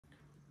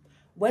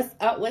What's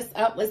up, what's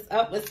up, what's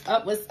up, what's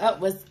up, what's up,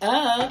 what's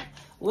up?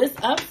 What's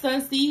up,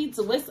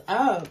 Sunseeds? What's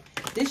up?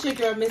 This your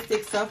girl,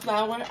 Mystic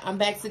Sunflower. I'm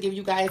back to give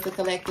you guys a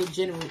collective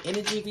general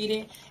energy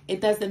reading. It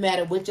doesn't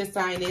matter what your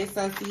sign is,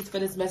 Sunseeds, for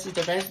this message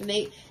to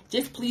resonate.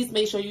 Just please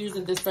make sure you're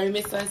using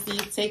discernment,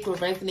 Sunseeds. Take what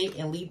resonate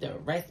and leave the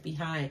rest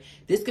behind.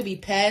 This could be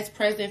past,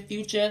 present,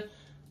 future.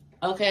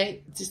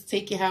 Okay? Just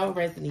take it how it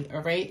resonates,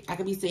 all right? I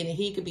could be saying a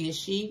he, could be a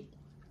she.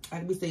 I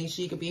could be saying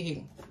she, could be a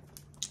he.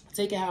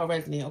 Take it how it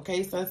resonates,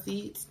 okay,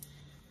 Sunseeds?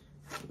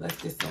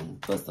 Let's get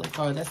put some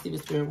cards. Let's see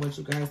what Spirit wants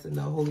you guys to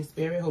know. Holy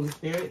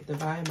Spirit,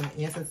 Divine, my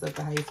ancestors of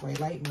the highest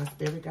white light, my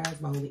spirit guides,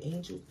 my holy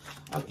angels,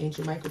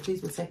 Archangel Michael, please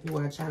protect me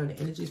while I channel the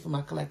energies for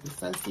my collective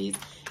Sunseeds.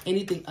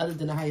 Anything other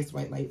than the highest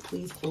white light,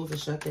 please close and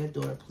shut that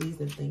door, please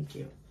and thank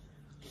you.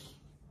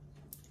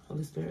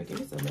 Holy Spirit,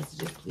 give me some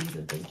messages, please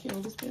and thank you,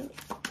 Holy Spirit.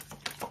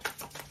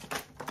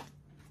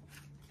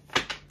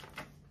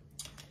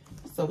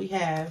 So we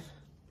have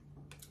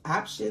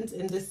options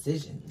and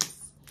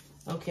decisions,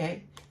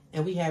 okay?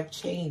 And we have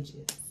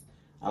changes.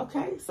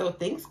 Okay, so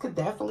things could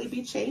definitely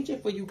be changing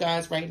for you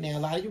guys right now. A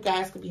lot of you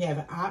guys could be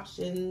having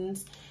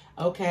options.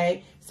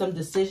 Okay, some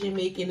decision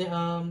making,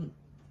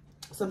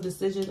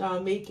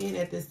 making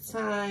at this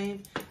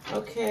time.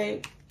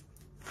 Okay.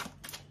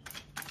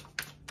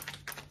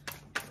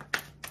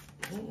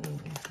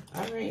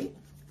 All right.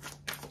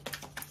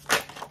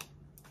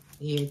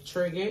 Yeah,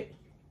 triggered.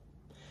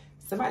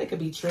 Somebody could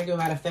be triggered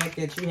by the fact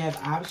that you have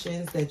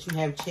options, that you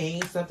have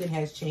changed. Something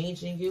has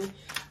changed in you.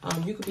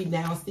 You could be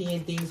now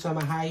seeing things from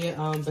a higher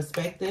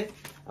perspective,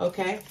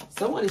 okay?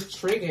 Someone is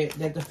triggered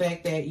that the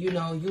fact that, you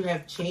know, you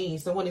have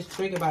changed. Someone is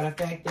triggered by the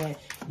fact that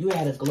you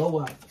had a glow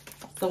up.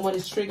 Someone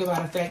is triggered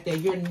by the fact that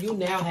you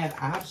now have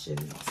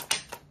options.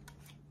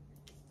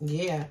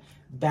 Yeah,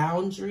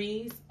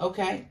 boundaries,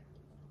 okay?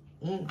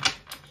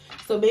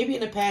 So maybe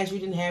in the past you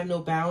didn't have no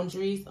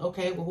boundaries,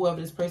 okay, with whoever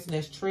this person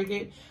has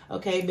triggered,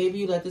 okay? Maybe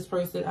you let this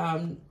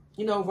person,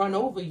 you know, run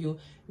over you,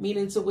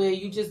 meaning to where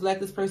you just let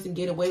this person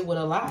get away with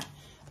a lot.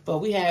 But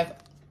we have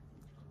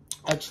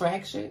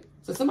attraction.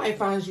 So somebody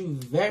finds you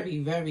very,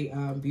 very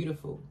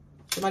beautiful.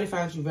 Somebody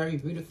finds you very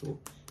beautiful.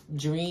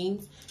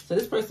 Dreams. So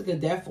this person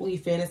could definitely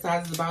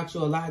fantasize about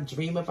you a lot,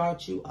 dream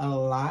about you a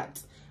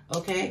lot,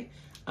 okay?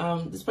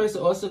 This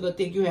person also could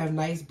think you have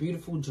nice,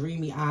 beautiful,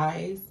 dreamy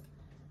eyes.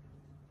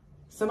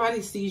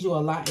 Somebody sees you a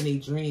lot in a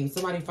dream.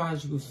 Somebody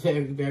finds you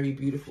very, very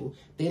beautiful.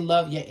 They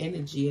love your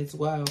energy as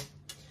well.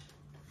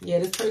 Yeah,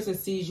 this person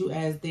sees you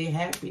as their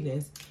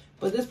happiness.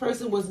 But this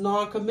person was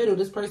non-committal.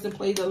 This person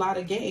played a lot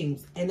of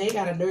games. And they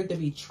got a nerve to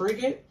be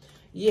triggered.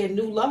 Yeah,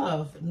 new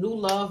love. New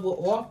love with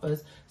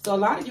offers. So a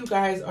lot of you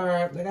guys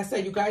are, like I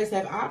said, you guys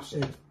have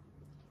options.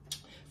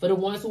 For the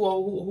ones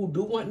who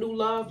do want new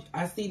love,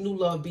 I see new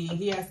love being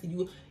here. I see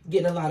you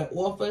getting a lot of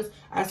offers.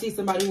 I see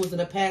somebody who was in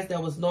the past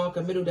that was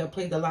non-committal, that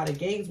played a lot of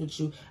games with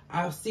you.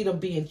 I see them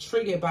being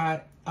triggered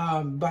by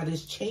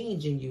this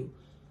change in you.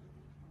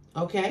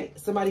 Okay?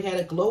 Somebody had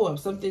a glow up.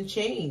 Something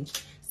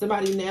changed.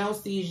 Somebody now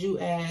sees you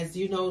as,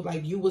 you know,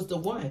 like you was the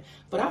one.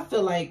 But I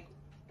feel like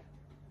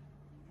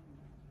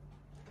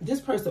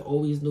this person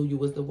always knew you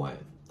was the one.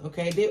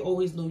 Okay? They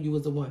always knew you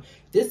was the one.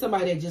 This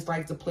somebody that just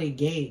likes to play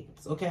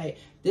games. Okay?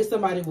 This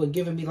somebody would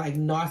giving me like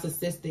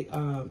narcissistic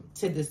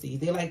tendencies.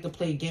 They like to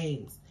play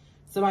games.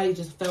 Somebody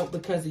just felt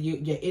because of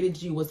your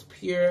energy was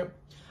pure.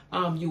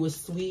 You were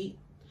sweet.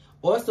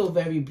 Also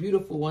very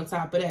beautiful on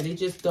top of that. They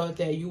just thought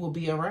that you would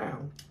be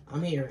around.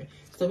 I'm hearing.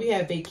 So we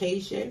have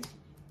vacation.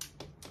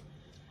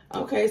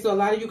 Okay, so a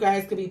lot of you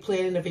guys could be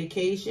planning a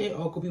vacation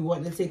or could be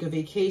wanting to take a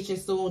vacation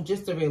soon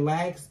just to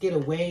relax, get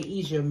away,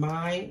 ease your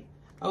mind.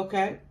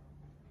 Okay.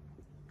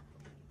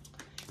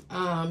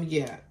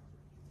 Yeah.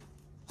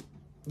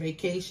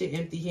 Vacation,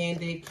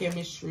 empty-handed,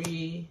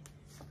 chemistry,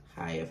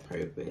 higher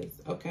purpose.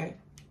 Okay.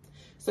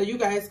 So you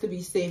guys could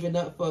be saving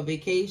up for a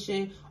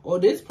vacation, or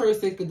this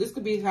person could, this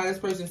could be how this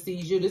person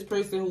sees you. This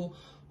person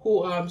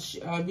who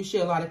you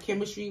share a lot of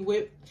chemistry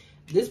with.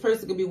 This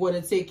person could be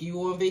wanting to take you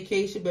on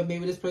vacation, but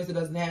maybe this person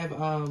doesn't have,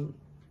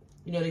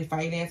 you know, their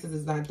finances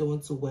is not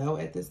doing too well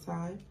at this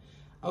time.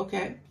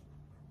 Okay.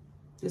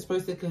 This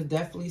person could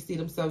definitely see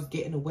themselves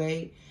getting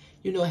away,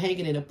 you know,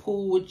 hanging in a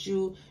pool with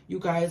you. You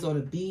guys on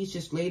the beach,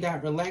 just laid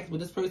out, relaxed.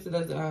 But this person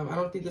doesn't, I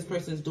don't think this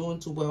person is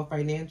doing too well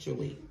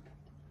financially.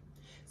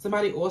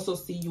 Somebody also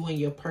see you in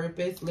your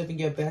purpose, living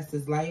your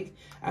bestest life.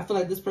 I feel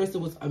like this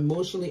person was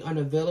emotionally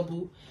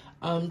unavailable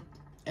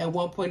at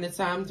one point in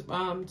time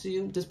to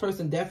you. This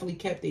person definitely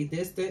kept a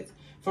distance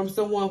from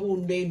someone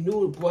who they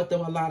knew brought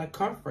them a lot of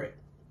comfort.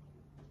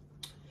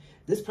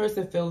 This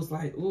person feels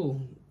like, ooh,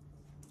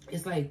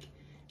 it's like,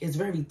 it's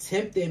very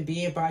tempting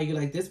being by you.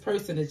 Like this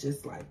person is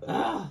just like,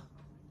 ah.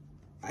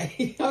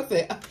 I'll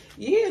say,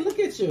 yeah, look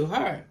at you,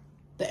 her.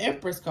 The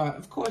Empress card.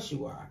 Of course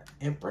you are.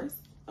 Empress.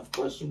 Of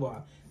course you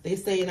are. They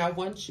saying I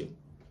want you.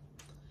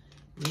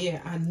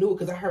 Yeah, I knew it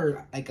because I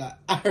heard,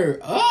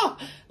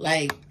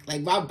 like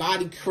my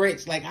body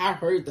cringed. Like I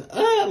heard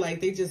the,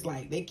 like they just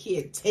like, they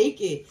can't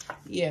take it.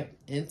 Yeah,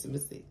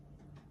 intimacy.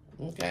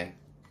 Okay.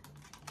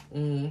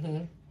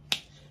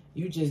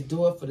 You just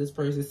do it for this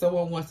person.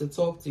 Someone wants to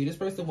talk to you. This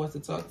person wants to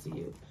talk to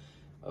you.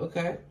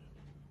 Okay?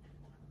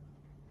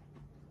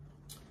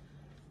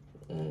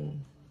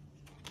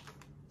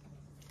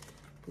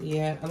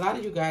 Yeah, a lot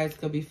of you guys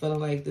could be feeling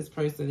like this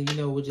person, you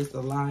know, was just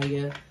a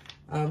liar.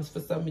 For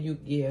some of you,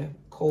 yeah,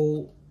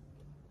 cold.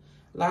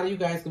 A lot of you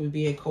guys could be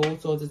being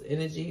cold towards this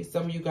energy.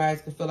 Some of you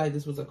guys could feel like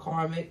this was a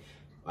karmic.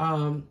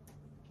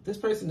 This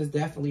person is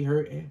definitely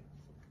hurting.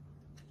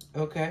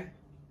 Okay?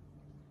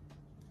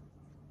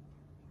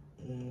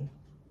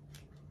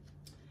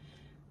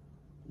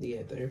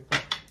 Yeah, third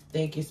part.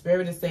 Thank you.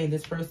 Spirit is saying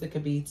this person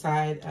could be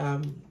tied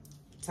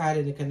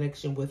in a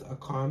connection with a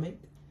karmic.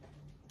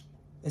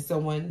 And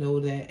someone know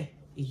that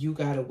you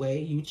got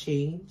away, you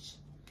changed,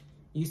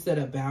 you set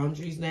up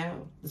boundaries now.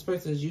 This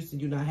person is used to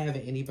you not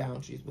having any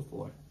boundaries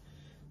before.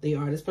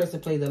 This person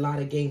played a lot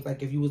of games,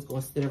 like if you was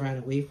going to sit around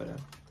and wait for them.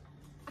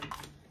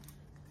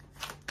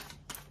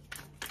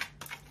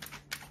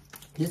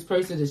 This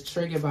person is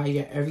triggered by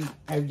your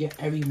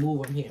every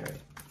move I'm hearing.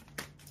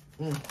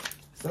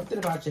 Something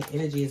about your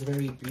energy is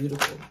very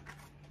beautiful.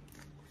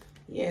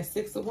 Yeah,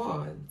 6 of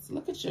Wands.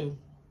 Look at you.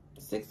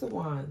 6 of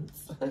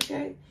Wands.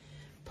 Okay.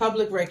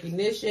 Public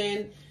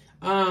recognition,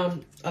 a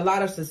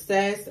lot of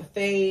success,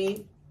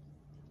 fame.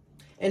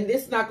 And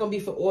this is not going to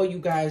be for all you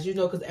guys, you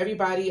know, because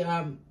everybody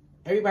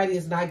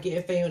is not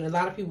getting fame. And a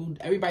lot of people,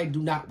 everybody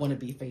do not want to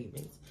be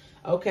famous.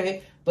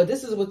 Okay. But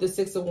this is what the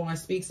 6 of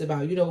Wands speaks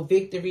about. You know,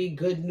 victory,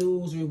 good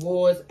news,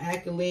 rewards,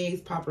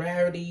 accolades,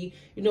 popularity.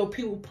 You know,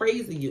 people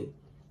praising you.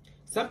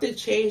 Something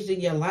changed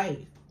in your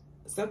life.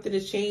 Something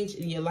has changed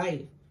in your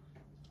life.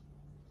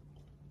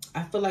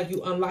 I feel like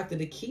you unlocked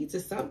the key to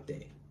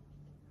something.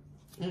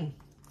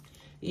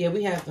 Yeah,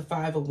 we have the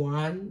 5 of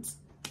Wands.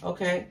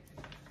 Okay.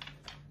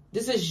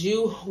 This is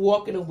you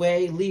walking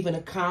away, leaving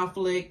a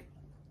conflict.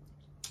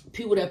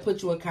 People that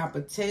put you in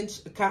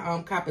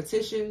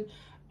competition,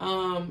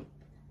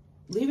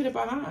 leaving it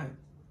behind.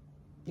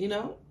 You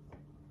know?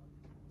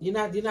 You're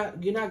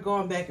not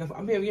going back and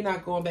I'm here, you're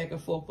not going back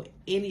and forth with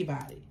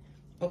anybody.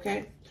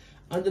 Okay?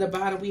 Under the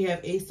bottom, we have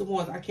Ace of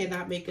Wands. I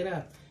cannot make it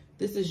up.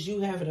 This is you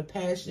having a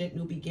passionate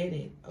new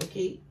beginning.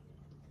 Okay?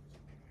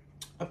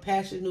 A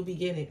passionate new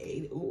beginning.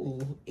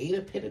 8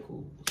 of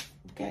Pentacles.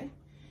 Okay?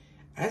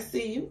 I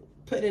see you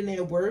putting in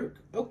that work.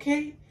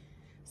 Okay?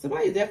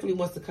 Somebody definitely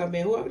wants to come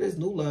in. Whoever this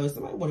new love,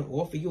 somebody want to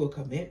offer you a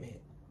commitment.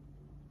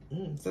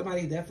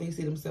 Somebody definitely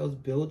see themselves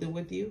building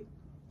with you.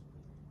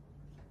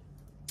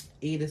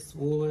 8 of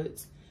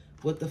Swords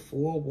with the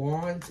 4 of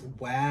Wands.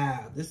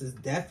 Wow. This is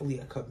definitely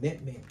a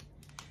commitment.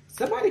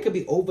 Somebody could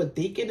be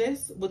overthinking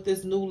this with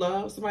this new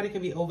love. Somebody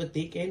could be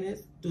overthinking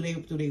this. Do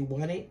they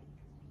want it?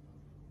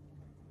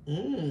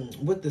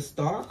 With the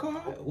Star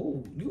card,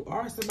 ooh, you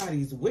are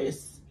somebody's wish.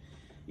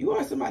 You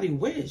are somebody's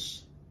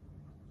wish.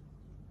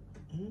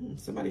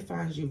 Somebody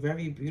finds you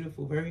very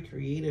beautiful, very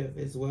creative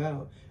as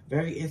well.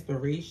 Very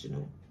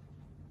inspirational.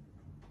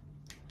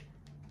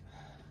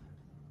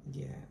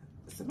 Yeah.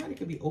 Somebody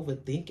could be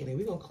overthinking it.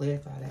 We're going to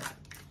clarify that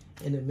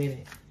in a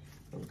minute.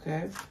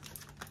 Okay?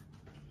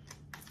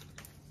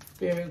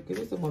 Spirit, give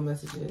me some more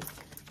messages.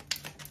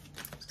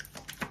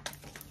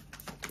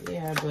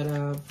 Yeah,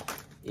 but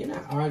you're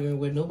not arguing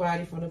with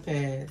nobody from the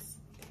past.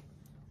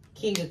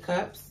 King of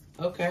Cups.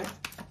 Okay.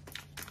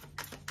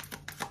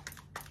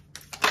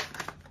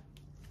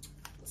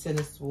 10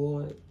 of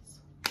Swords.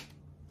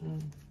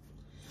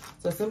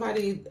 So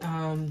somebody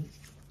that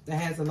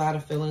has a lot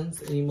of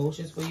feelings and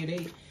emotions for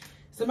you.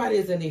 Somebody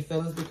is in their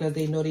feelings because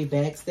they know they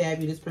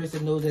backstab you. This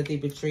person knows that they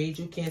betrayed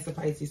you. Cancer,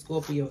 Pisces,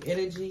 Scorpio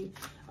energy.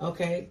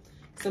 Okay.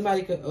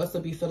 Somebody could also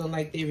be feeling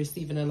like they're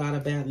receiving a lot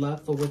of bad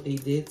luck for what they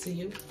did to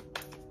you.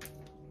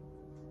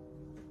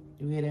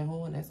 You hear that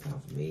horn? That's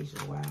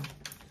confirmation. Wow.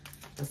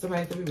 And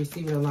somebody could be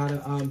receiving a lot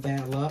of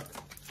bad luck.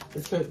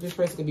 This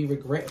person could be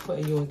regret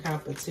putting you in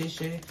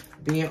competition,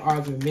 being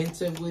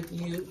argumentative with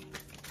you.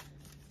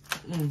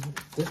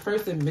 This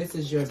person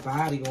misses your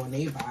body on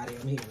their body,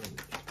 I'm hearing.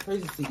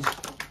 Person,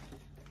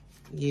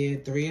 yeah,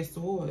 3 of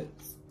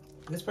Swords.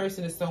 This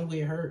person is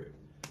somewhere hurt.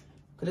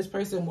 Because this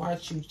person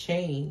watched you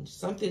change.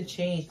 Something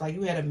changed, like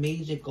you had a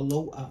major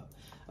glow up.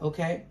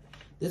 Okay?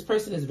 This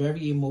person is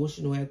very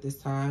emotional at this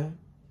time.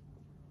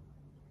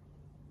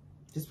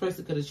 This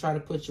person could have tried to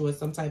put you in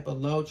some type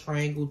of love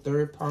triangle,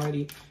 third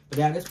party. But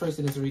now this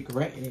person is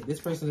regretting it. This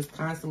person is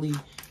constantly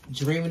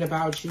dreaming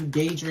about you,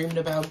 daydreaming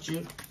about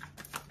you.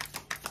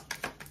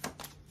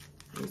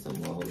 Need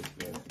some more Holy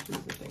Spirit.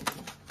 Thank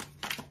you.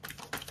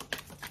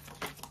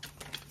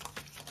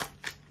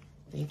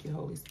 Thank you,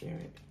 Holy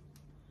Spirit.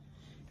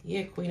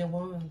 Yeah, Queen of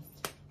Wands.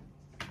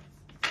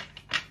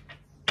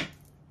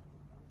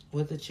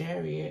 With the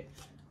Chariot.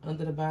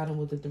 Under the bottom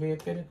with the 3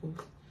 of Pentacles.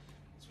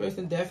 This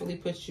person definitely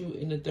puts you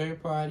in the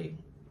third party.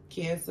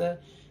 Cancer,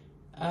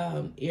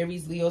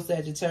 Aries, Leo,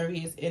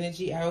 Sagittarius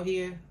energy out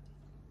here.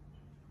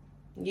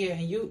 Yeah,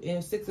 and you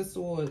in 6 of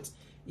Swords.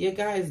 Your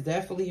guys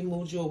definitely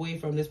moved you away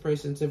from this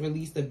person to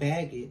release the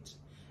baggage.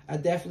 I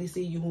definitely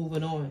see you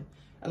moving on.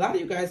 A lot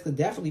of you guys could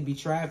definitely be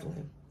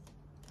traveling.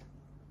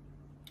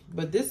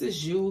 But this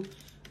is you.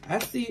 I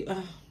see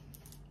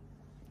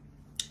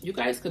You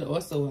guys could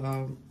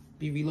also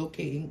be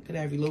relocating, could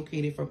have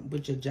relocated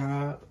with your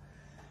job.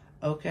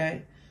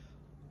 Okay.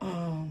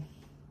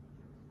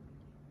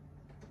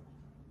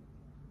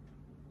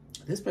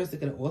 This person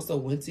could have also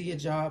went to your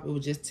job. It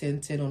was just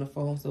 10-10 on the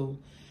phone. So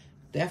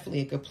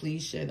definitely a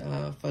completion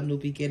for a new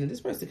beginning.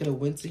 This person could have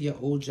went to your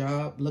old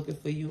job looking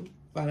for you,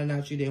 finding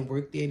out you didn't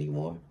work there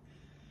anymore.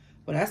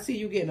 But I see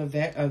you getting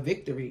a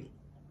victory.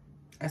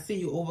 I see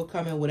you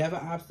overcoming whatever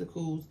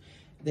obstacles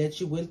that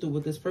you went through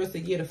with this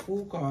person. Yeah, the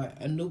Fool card,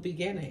 a new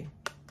beginning.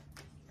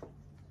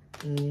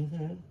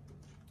 Two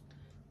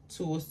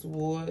of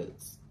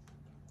Swords.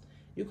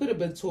 You could have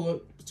been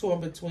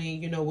torn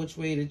between, you know, which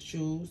way to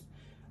choose.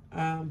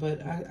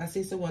 But I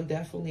see someone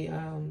definitely,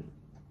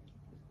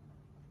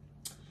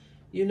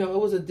 you know, it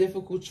was a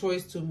difficult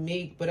choice to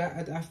make, but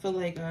I feel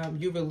like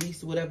you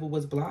released whatever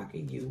was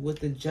blocking you with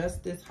the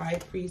Justice, High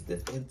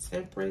Priestess, and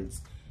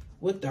Temperance,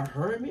 with the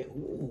Hermit.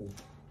 Ooh,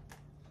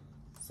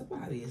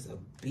 somebody is a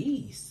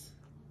beast.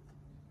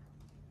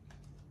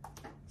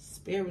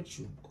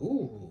 Spiritual.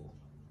 Ooh.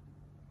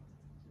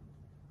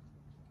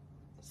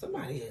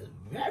 Somebody is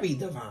very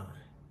divine.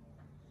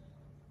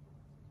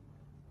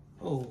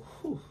 Oh,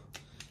 whew.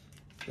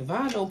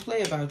 Divine don't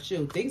play about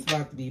you. Things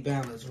about to be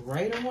balanced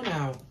right on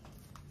out.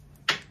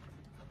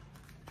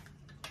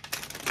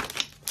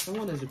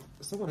 Someone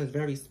is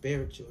very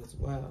spiritual as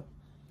well.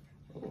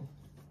 Oh,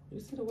 you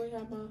see the way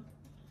how my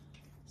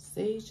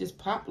sage just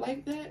popped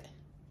like that?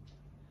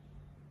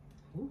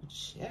 Ooh,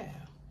 child.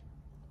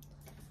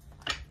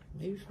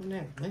 Maybe from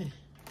that man.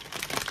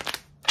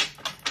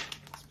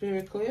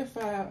 Spirit,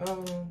 clarify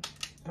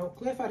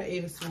the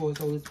Eight of Swords,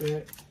 Holy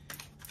Spirit.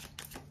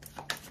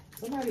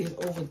 Somebody is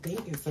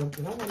overthinking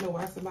something. I want to know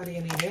why somebody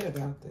in their head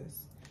about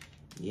this.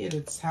 Yeah, the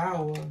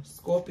Tower.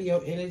 Scorpio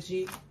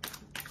energy.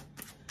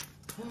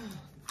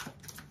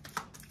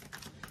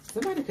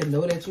 Somebody could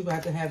know that you're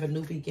about to have a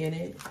new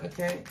beginning,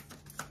 okay?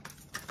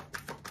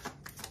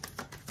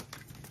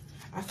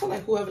 I feel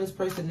like whoever this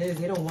person is,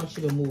 they don't want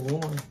you to move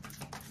on.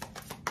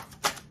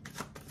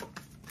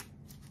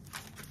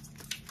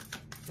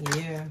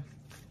 Yeah.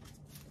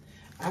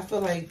 I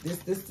feel like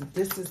this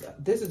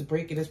is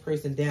breaking this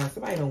person down.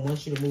 Somebody don't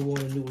want you to move on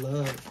to new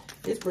love.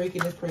 It's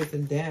breaking this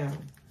person down.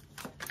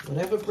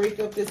 Whatever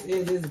breakup this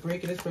is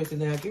breaking this person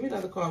down. Give me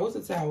another card. What's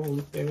the Tower,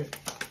 Holy Spirit?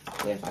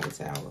 Clarify the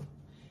Tower.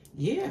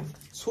 Yeah.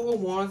 Two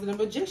of Wands and a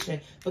Magician.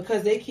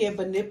 Because they can't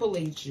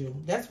manipulate you.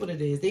 That's what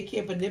it is. They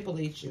can't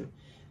manipulate you.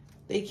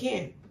 They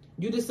can't.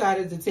 You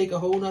decided to take a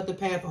whole nother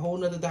path, a whole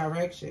nother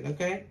direction,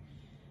 okay?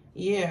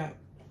 Yeah.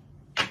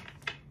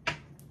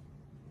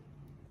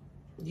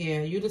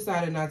 Yeah, you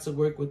decided not to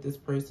work with this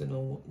person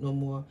no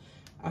more.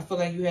 I feel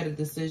like you had a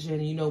decision,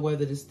 you know,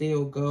 whether to stay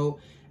or go.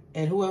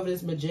 And whoever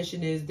this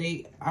magician is,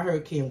 I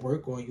heard can't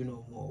work on you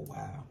no more.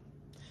 Wow.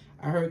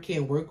 I heard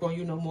can't work on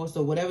you no more.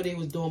 So whatever they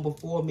was doing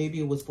before, maybe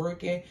it was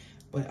working.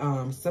 But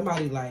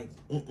somebody like,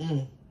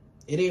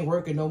 it ain't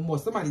working no more.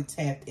 Somebody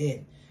tapped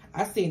in.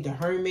 I seen the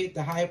Hermit,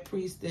 the High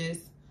Priestess,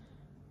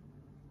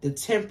 the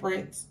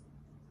Temperance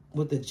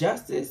with the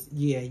Justice.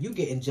 Yeah, you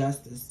getting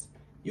justice.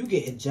 You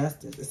getting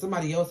justice. It's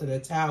somebody else in the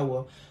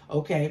Tower.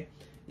 Okay.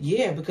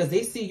 Yeah, because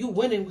they see you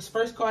winning. Was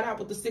first card out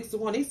with the 6 of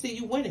Wands. They see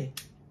you winning.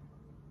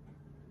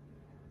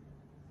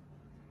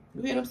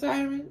 You hear them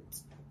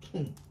sirens?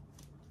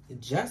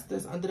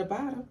 Justice under the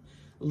bottom.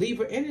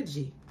 Libra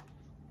energy.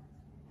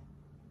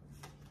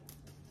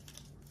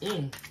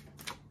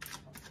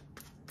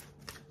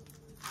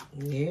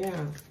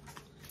 Yeah.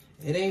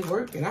 It ain't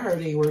working. I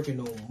heard it ain't working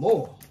no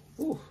more.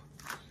 Ooh.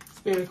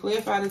 Spirit,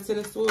 clarify the Ten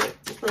of Swords.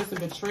 This person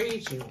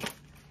betrayed you.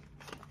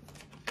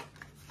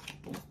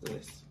 What's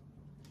this?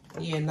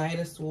 Yeah, Knight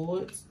of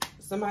Swords.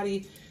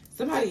 Somebody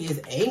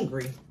is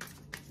angry.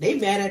 They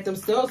mad at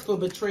themselves for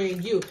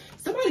betraying you.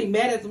 Somebody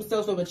mad at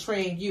themselves for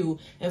betraying you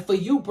and for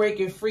you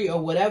breaking free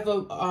or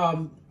whatever,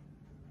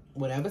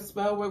 whatever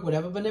spell work,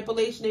 whatever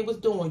manipulation they was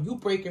doing, you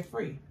breaking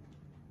free.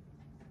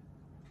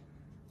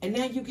 And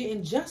now you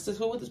getting justice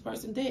for what this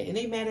person did, and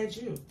they mad at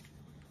you.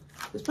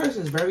 This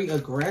person is very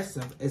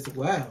aggressive as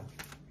well.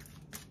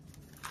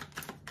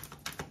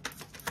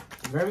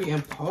 Very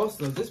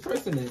impulsive. This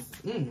person is,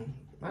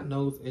 my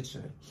nose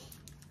itching.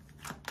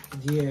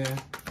 Yeah.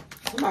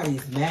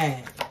 Somebody's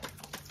mad.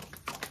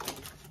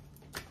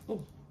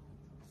 Oh,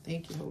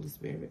 thank you, Holy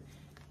Spirit.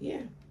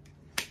 Yeah.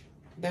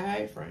 The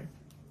Hierophant.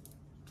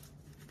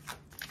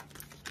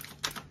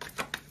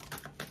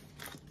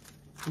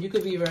 You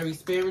could be very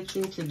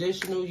spiritual,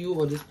 traditional, you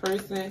or this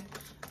person.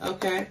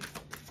 Okay.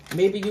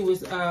 Maybe you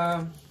was,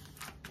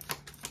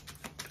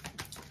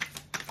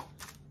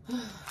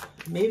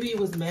 maybe you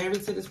was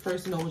married to this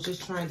person or was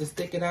just trying to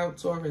stick it out,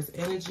 Taurus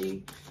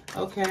energy.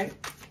 Okay.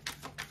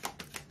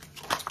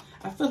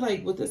 I feel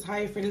like with this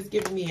Hierophant, it's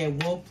giving me at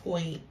one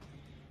point,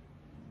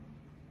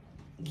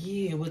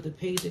 yeah, with the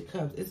Page of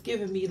Cups, it's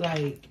giving me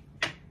like,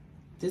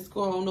 this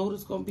girl, I don't know who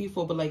this going to be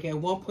for, but like at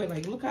one point,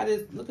 like look at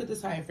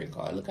this Hierophant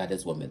card. Look how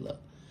this woman look.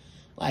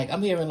 Like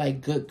I'm hearing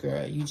like, good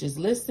girl, you just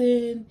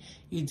listen,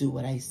 you do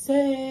what I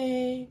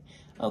say,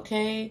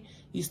 okay?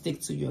 You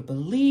stick to your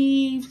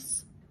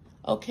beliefs,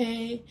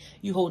 Okay?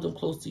 You hold them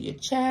close to your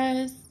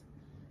chest.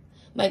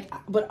 Like,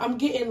 but I'm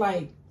getting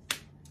not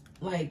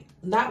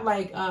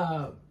like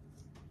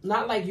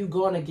you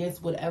going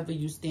against whatever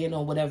you stand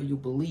on, whatever you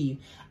believe.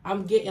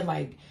 I'm getting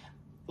like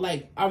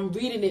I'm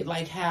reading it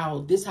like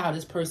how this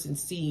person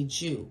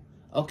sees you,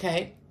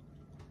 okay?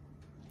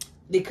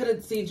 They could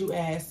have seen you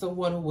as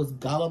someone who was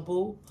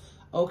gullible,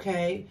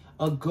 okay?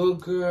 A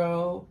good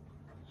girl.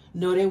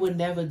 No, they would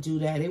never do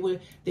that. They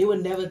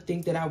would never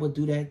think that I would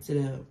do that to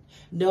them.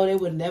 No, they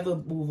would never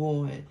move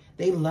on.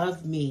 They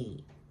love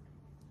me.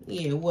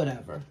 Yeah,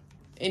 whatever.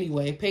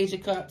 Anyway, Page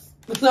of Cups.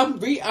 I'm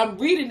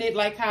reading it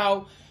like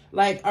how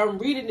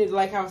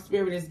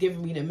Spirit is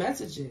giving me the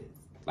messages.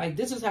 Like,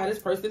 this is how this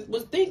person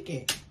was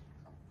thinking.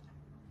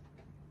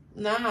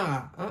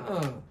 Nah,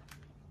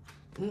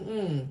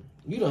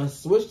 You done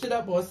switched it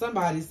up on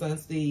somebody,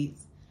 Sunseeds.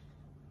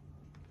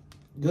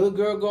 Good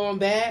girl going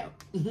bad,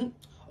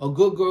 or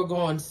good girl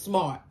going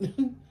smart.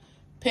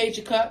 Page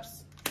of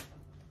Cups.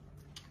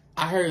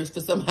 I heard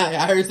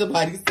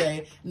somebody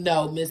say,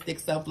 no, Mystic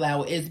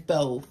Sunflower, it's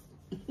both.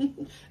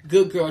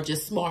 Good girl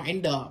just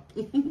smartened up.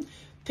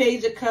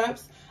 Page of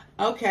Cups.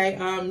 Okay,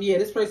 yeah,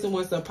 this person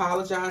wants to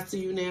apologize to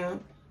you now.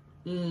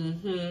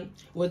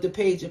 With the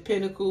Page of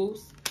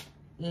Pentacles.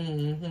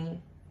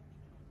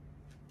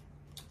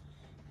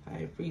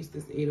 High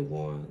Priestess, 8 of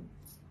Wands.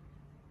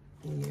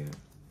 Yeah.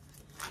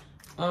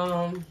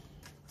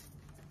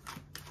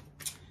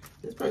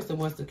 This person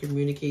wants to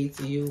communicate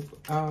to you.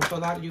 For a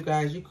lot of you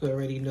guys, you could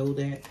already know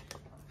that.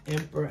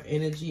 Emperor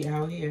energy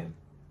out here.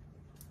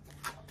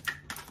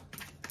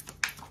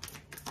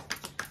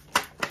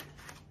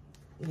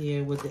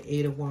 Yeah, with the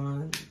 8 of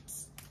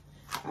Wands.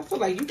 I feel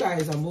like you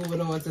guys are moving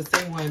on to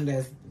someone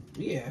that's,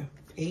 yeah,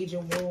 Page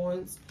of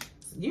Wands.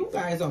 You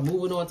guys are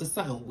moving on to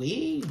something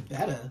way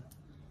better.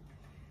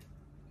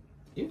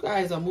 You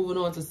guys are moving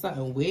on to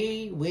something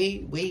way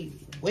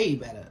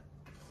better.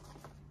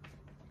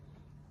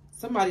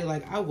 Somebody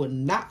like, I would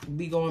not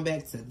be going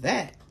back to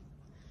that.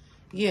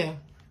 Yeah.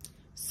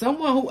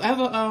 Someone,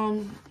 whoever,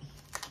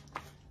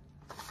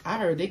 I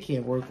heard they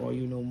can't work on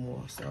you no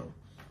more. So,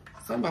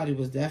 somebody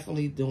was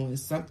definitely doing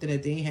something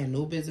that they had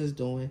no business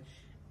doing.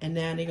 And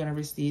now they're going to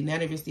receive, now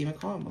they're receiving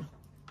karma.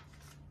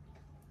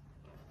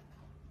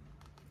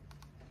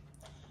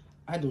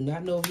 I do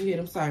not know if you hear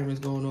them sirens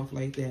going off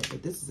like that,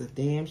 but this is a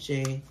damn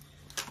shame.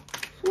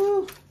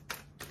 Whew.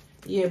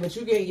 Yeah, but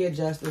you get your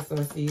justice,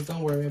 Sunseed.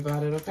 Don't worry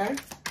about it, okay?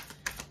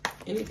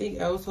 Anything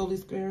else, Holy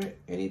Spirit?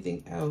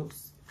 Anything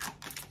else?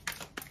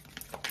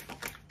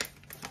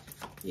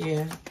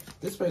 Yeah,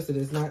 this person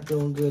is not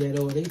doing good at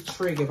all. They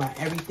triggered by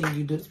everything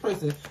you do. This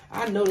person,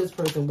 I know this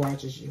person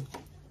watches you.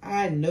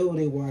 I know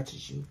they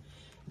watches you.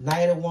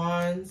 Knight of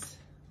Wands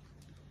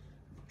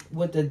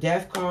with the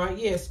Death card.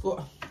 Yeah,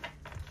 So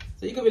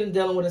you could be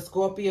dealing with a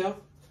Scorpio,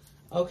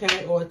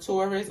 okay, or a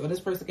Taurus, or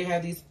this person can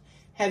have these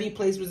heavy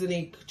placements in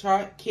their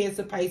chart.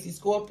 Cancer, Pisces,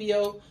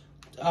 Scorpio.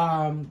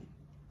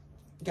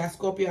 Got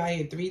Scorpio out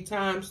here 3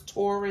 times.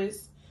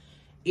 Taurus,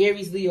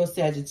 Aries, Leo,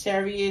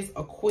 Sagittarius,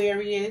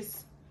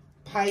 Aquarius,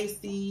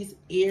 Pisces,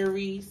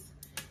 Aries.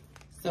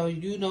 So,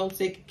 you know,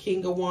 take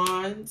King of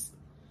Wands,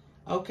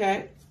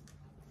 okay?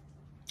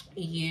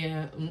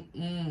 Yeah,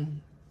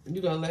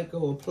 You're going to let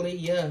go of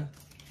player.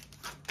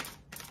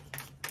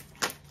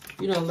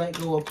 You don't let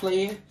go of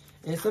player.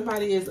 And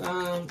somebody is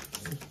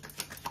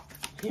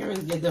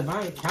hearing your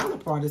divine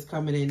counterpart is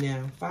coming in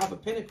now. 5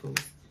 of Pentacles.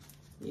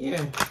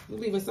 Yeah. You're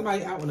leaving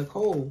somebody out in the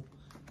cold.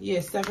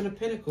 Yeah, 7 of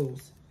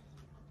Pentacles.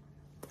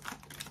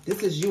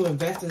 This is you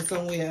investing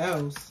somewhere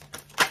else.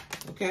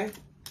 Okay?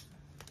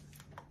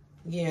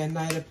 Yeah,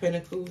 Knight of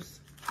Pentacles.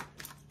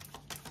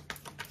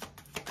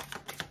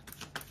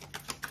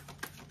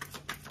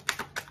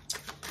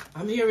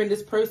 I'm hearing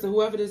this person,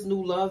 whoever this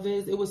new love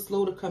is, it was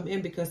slow to come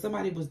in because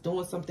somebody was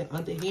doing something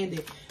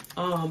underhanded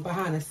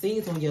behind the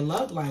scenes on your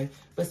love life.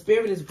 But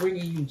Spirit is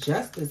bringing you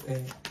justice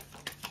in.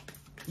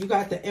 You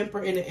got the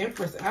Emperor and the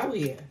Empress out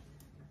here.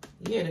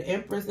 Yeah, the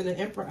Empress and the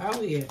Emperor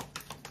out here.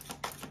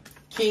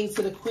 King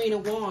to the Queen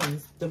of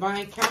Wands.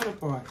 Divine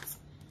counterparts.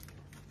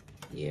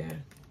 Yeah.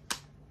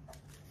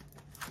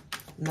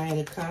 Knight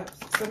of Cups.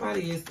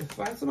 Somebody is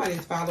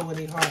following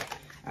their heart.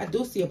 I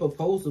do see a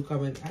proposal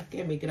coming. I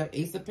can't make it up.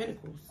 Ace of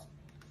Pentacles.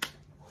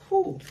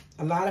 Whew.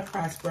 A lot of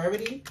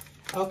prosperity.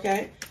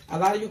 Okay. A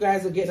lot of you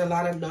guys are getting a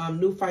lot of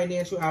new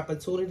financial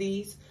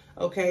opportunities.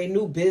 Okay.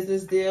 New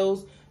business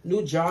deals.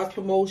 New job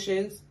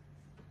promotions.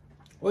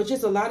 Or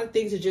just a lot of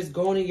things are just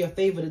going in your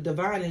favor. The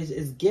divine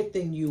is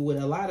gifting you with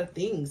a lot of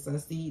things,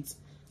 Sunseeds.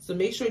 So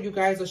make sure you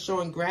guys are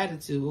showing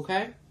gratitude.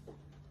 Okay.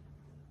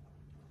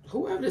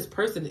 Whoever this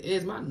person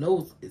is, my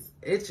nose is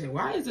itching.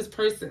 Why is this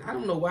person, I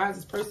don't know why is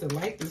this person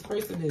like this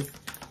person is,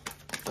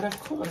 but of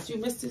course, you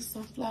Mystic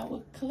Sunflower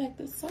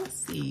collective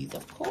Sunseeds,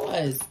 of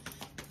course.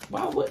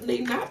 Why wouldn't they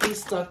not be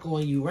stuck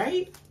on you,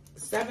 right?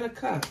 7 of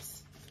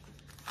Cups.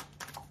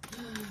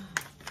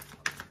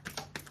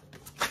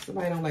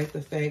 Somebody don't like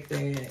the fact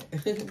that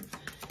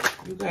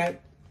you got,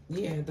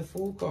 yeah, the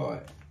Fool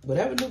card.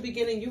 Whatever new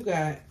beginning you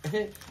got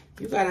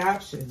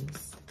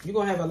options. You're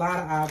going to have a lot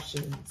of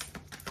options.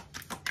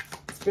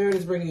 Spirit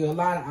is bringing you a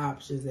lot of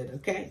options in,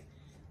 okay?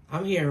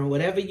 I'm hearing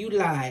whatever you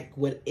like.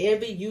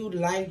 Whatever you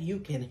like, you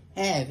can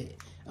have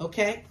it,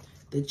 okay?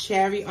 The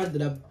Chariot under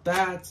the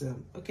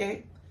bottom,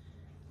 okay?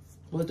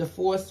 With the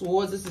 4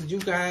 swords, this is you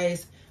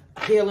guys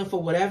healing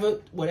for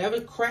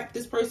whatever crap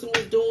this person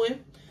was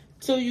doing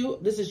to you.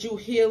 This is you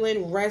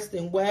healing,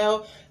 resting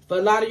well. For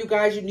a lot of you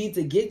guys, you need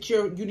to get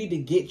your rest.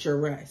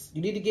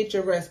 You need to get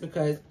your rest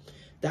because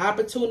the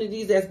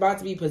opportunities that's about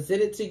to be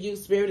presented to you,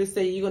 Spirit is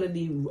saying you're gonna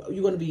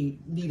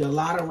need a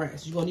lot of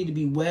rest. You're gonna need to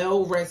be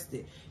well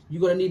rested.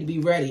 You're gonna need to be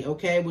ready,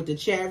 okay, with the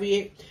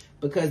Chariot,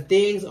 because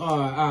things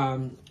are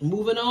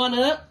moving on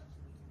up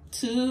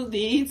to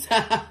the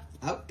top.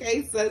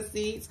 Okay,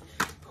 Sunseeds.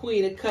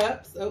 Queen of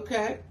Cups,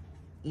 okay.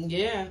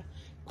 Yeah.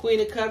 Queen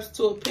of Cups,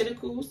 2 of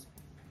Pentacles.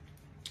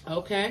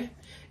 Okay.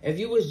 If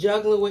you was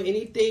juggling with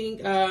anything,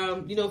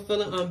 you know,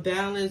 feeling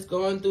unbalanced,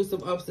 going through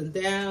some ups and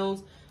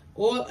downs,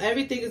 or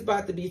everything is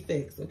about to be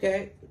fixed,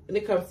 okay? When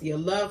it comes to your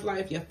love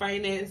life, your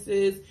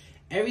finances,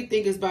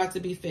 everything is about to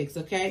be fixed,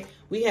 okay?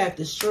 We have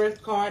the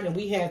Strength card and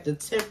we have the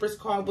Temperance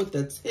card with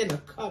the 10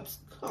 of Cups.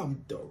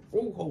 Come through,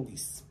 Holy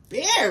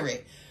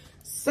Spirit.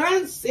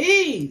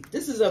 Sunseed.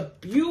 This is a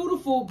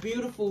beautiful,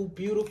 beautiful,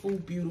 beautiful,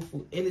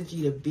 beautiful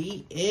energy to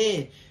be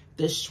in.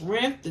 The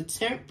Strength, the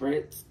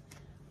Temperance.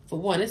 For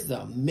one, this is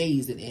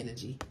amazing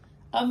energy.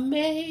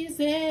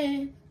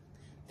 Amazing.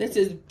 This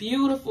is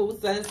beautiful,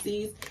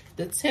 Sunseeds.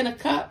 The 10 of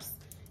Cups.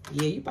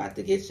 Yeah, you about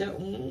to get your,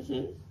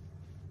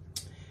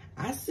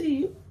 I see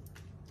you.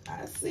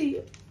 I see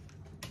you.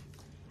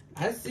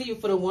 I see you.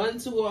 For the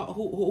ones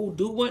who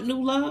do want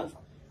new love,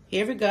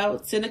 here we go.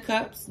 10 of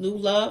Cups, new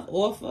love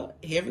offer.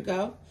 Here we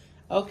go.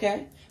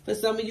 Okay. For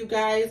some of you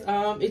guys,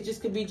 it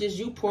just could be just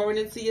you pouring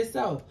into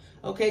yourself.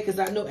 Okay, because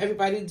I know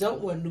everybody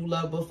don't want new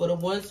love, but for the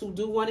ones who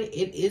do want it,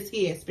 it is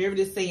here. Spirit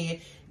is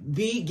saying,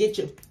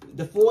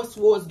 the 4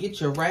 swords,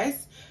 get your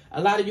rest.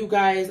 A lot of you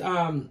guys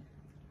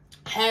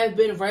have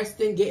been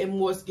resting, getting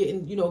more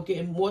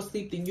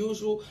sleep than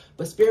usual.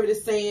 But Spirit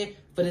is saying,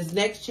 for this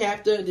next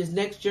chapter, this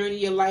next journey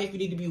in your life, you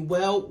need to be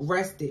well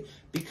rested,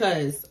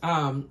 because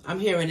I'm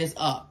hearing it's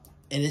up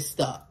and it's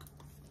stuck.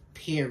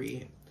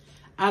 Period.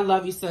 I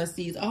love you,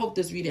 Sunseeds. I hope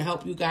this reading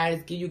helped you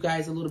guys, give you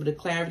guys a little bit of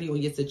clarity on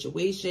your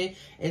situation.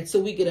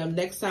 Until we get up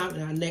next time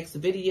in our next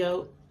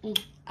video,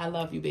 I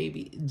love you,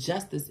 baby.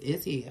 Justice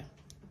is here.